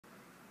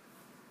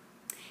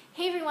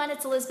Hey everyone,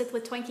 it's Elizabeth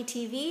with t0inky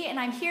TV, and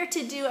I'm here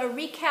to do a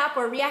recap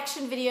or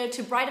reaction video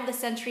to Bride of the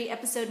Century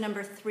episode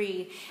number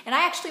 3. And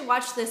I actually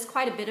watched this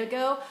quite a bit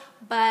ago,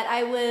 but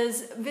I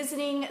was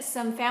visiting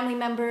some family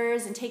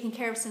members and taking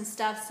care of some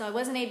stuff, so I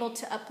wasn't able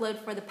to upload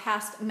for the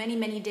past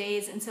many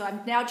days, and so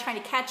I'm now trying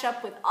to catch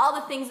up with all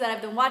the things that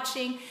I've been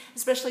watching,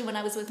 especially when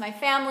I was with my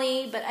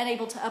family, but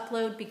unable to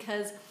upload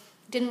because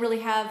didn't really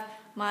have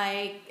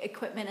my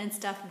equipment and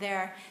stuff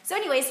there. So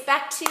anyways,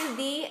 back to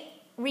the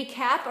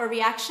recap or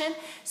reaction.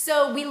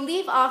 So we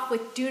leave off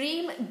with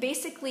t0in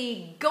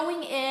basically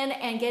going in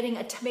and getting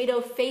a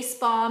tomato face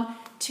bomb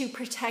to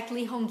protect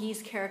Lee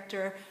Hong-gi's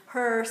character,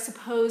 her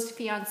supposed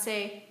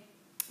fiance,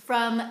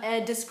 from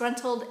a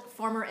disgruntled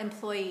former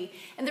employee.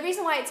 And the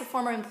reason why it's a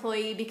former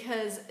employee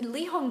because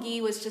Lee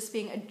Hong-gi was just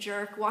being a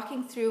jerk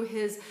walking through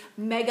his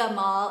mega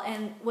mall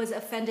and was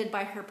offended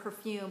by her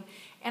perfume.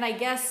 And I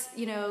guess,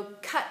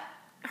 cut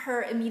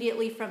her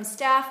immediately from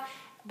staff.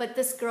 But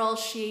this girl,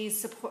 she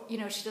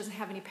doesn't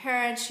have any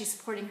parents. She's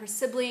supporting her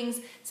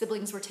siblings.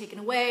 Siblings were taken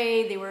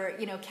away. They were,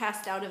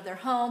 cast out of their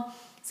home.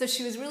 So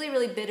she was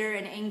really bitter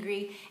and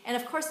angry. And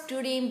of course,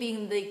 t0in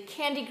being the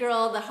candy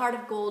girl, the heart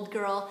of gold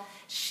girl,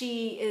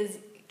 she is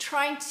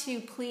trying to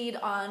plead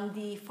on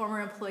the former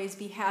employee's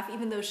behalf,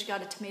 even though she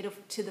got a tomato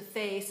to the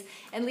face.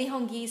 And Lee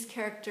Hong-gi's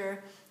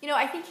character,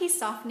 I think he's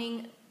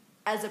softening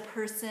as a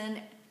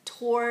person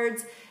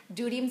towards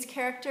t0in's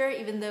character,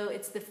 even though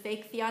it's the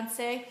fake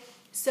fiance.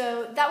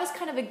 So that was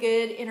kind of a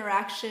good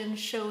interaction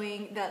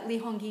showing that Lee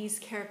Hong-gi's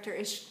character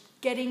is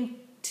getting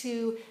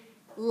to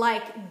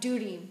like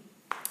t0in.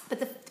 But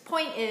the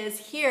point is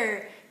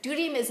here,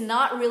 t0in is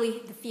not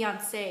really the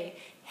fiance.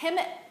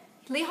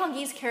 Lee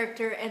Hong-gi's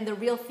character and the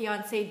real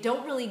fiance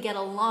don't really get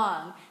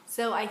along.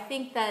 So I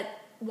think that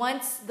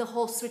once the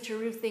whole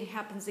switcheroo thing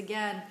happens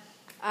again,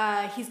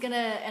 he's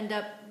gonna end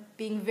up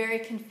being very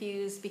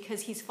confused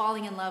because he's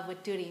falling in love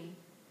with t0in.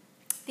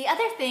 The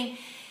other thing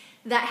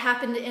that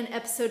happened in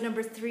episode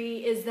number 3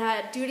 is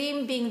that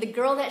t0in, being the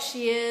girl that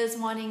she is,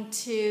 wanting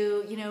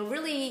to,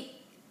 really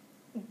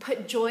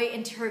put joy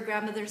into her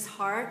grandmother's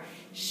heart,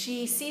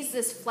 she sees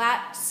this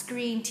flat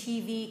screen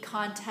TV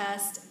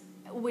contest,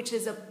 which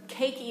is a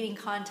cake eating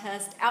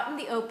contest out in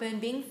the open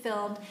being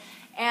filmed.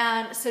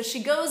 And so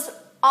she goes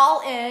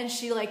all in,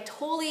 she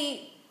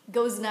totally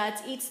goes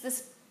nuts, eats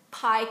this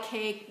pie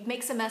cake,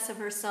 makes a mess of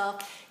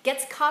herself,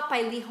 gets caught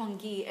by Lee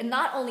Hong-gi. And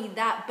not only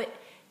that, but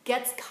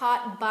gets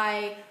caught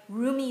by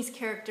Rumi's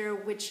character,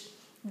 which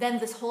then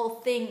this whole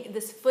thing,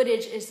 this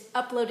footage is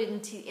uploaded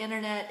into the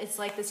internet. It's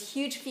like this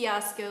huge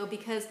fiasco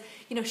because,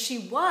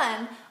 she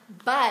won,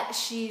 but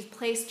she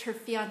placed her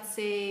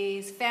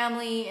fiance's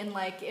family in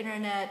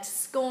internet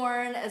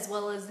scorn, as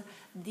well as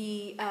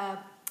the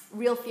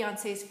real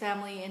fiance's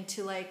family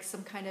into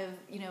some kind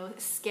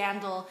of,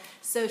 scandal.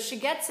 So she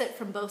gets it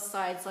from both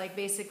sides.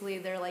 Basically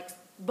they're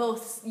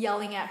both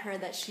yelling at her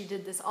that she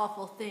did this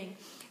awful thing.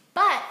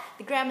 But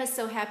the grandma's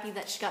so happy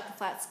that she got the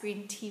flat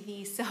screen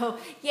TV, so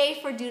yay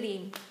for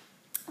t0in.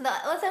 The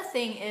other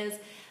thing is,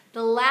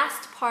 the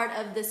last part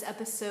of this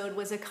episode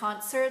was a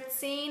concert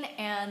scene,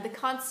 and the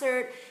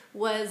concert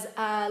was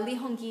Lee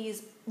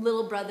Hong-gi's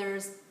little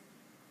brother's,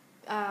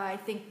 I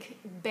think,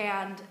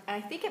 band.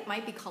 I think it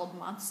might be called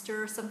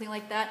Monster or something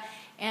like that.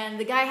 And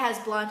the guy has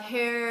blonde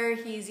hair.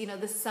 He's,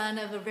 the son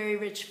of a very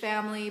rich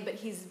family, but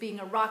he's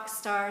being a rock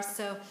star.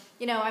 So,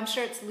 I'm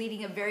sure it's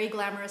leading a very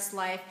glamorous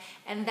life.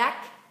 And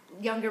that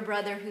younger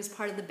brother who's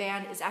part of the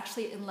band is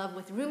actually in love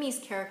with Rumi's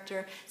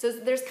character. So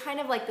there's kind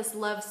of this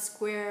love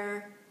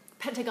square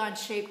pentagon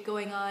shape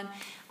going on.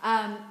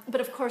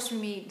 But of course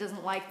Rumi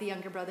doesn't like the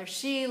younger brother.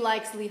 She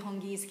likes Lee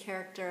Hong-gi's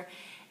character.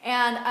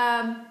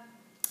 And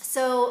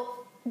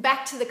so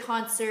back to the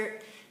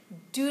concert,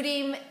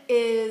 t0in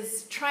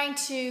is trying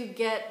to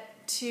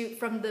get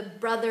from the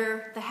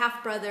brother, the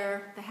half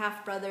brother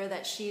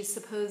that she's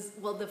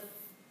the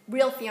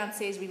real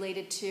fiance is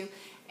related to,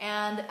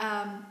 and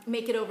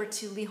make it over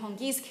to Lee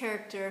Hong-gi's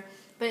character.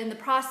 But in the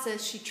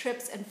process, she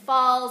trips and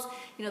falls.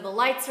 The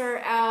lights are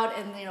out,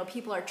 and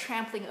people are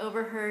trampling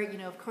over her.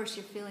 Of course,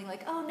 you're feeling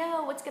like, oh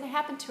no, what's going to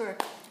happen to her?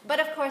 But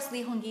of course,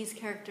 Lee Hong-gi's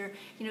character,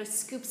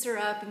 scoops her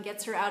up and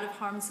gets her out of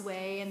harm's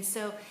way. And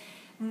so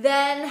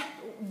then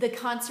the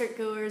concert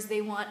goers, they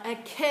want a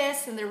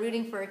kiss, and they're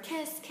rooting for a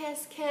kiss.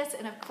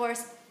 And of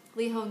course,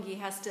 Lee Hong-gi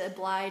has to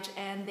oblige,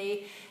 and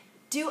they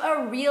do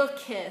a real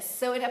kiss.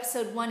 So in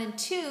episode 1 and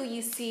 2,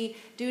 you see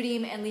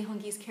t0in and Lee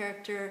Hong-gi's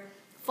character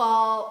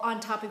fall on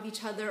top of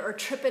each other or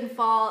trip and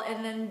fall,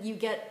 and then you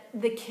get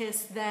the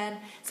kiss then.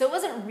 So it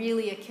wasn't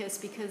really a kiss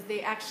because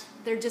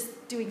they're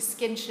just doing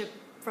skinship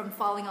from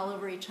falling all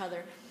over each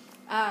other.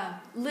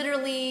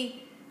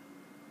 Literally,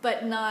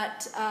 but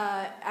not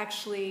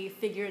actually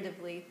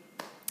figuratively.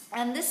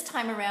 And this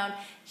time around,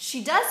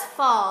 she does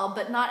fall,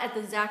 but not at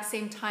the exact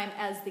same time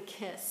as the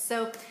kiss.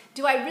 So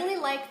do I really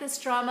like this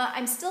drama?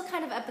 I'm still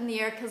kind of up in the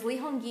air because Lee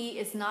Hong-gi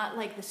is not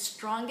like the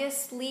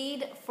strongest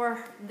lead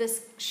for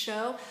this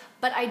show,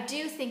 but I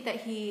do think that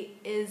he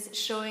is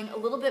showing a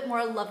little bit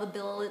more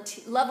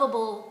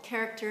lovable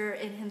character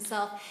in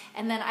himself.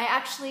 And then I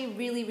actually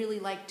really, really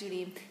like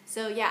Duty.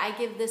 So yeah, I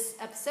give this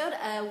episode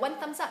a 1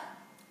 thumbs up.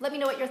 Let me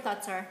know what your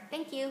thoughts are.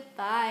 Thank you.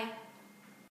 Bye.